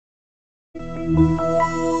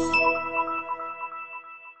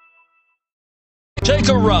Take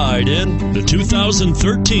a ride in the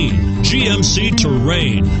 2013 GMC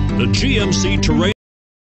Terrain. The GMC Terrain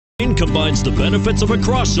combines the benefits of a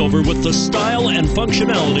crossover with the style and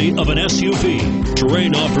functionality of an SUV.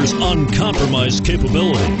 Terrain offers uncompromised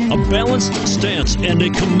capability, a balanced stance, and a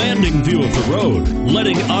commanding view of the road,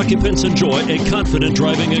 letting occupants enjoy a confident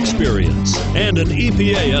driving experience. And an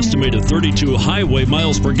EPA estimated 32 highway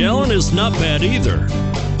miles per gallon is not bad either,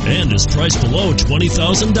 and is priced below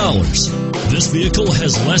 $20,000. This vehicle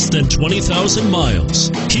has less than 20,000 miles.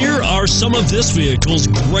 Here are some of this vehicle's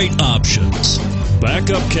great options: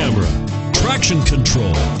 backup camera, traction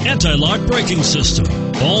control, anti-lock braking system,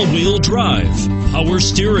 all-wheel drive, power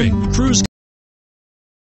steering, cruise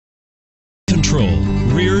control,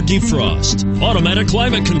 rear defrost, automatic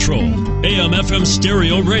climate control, AM/FM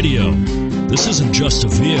stereo radio. This isn't just a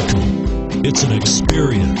vehicle, it's an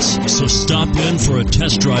experience. So stop in for a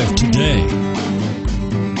test drive today.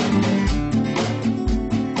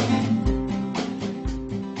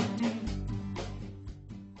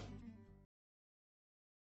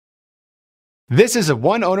 This is a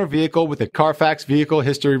one-owner vehicle with a Carfax Vehicle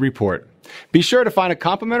History Report. Be sure to find a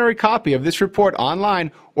complimentary copy of this report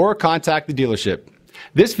online or contact the dealership.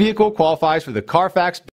 This vehicle qualifies for the Carfax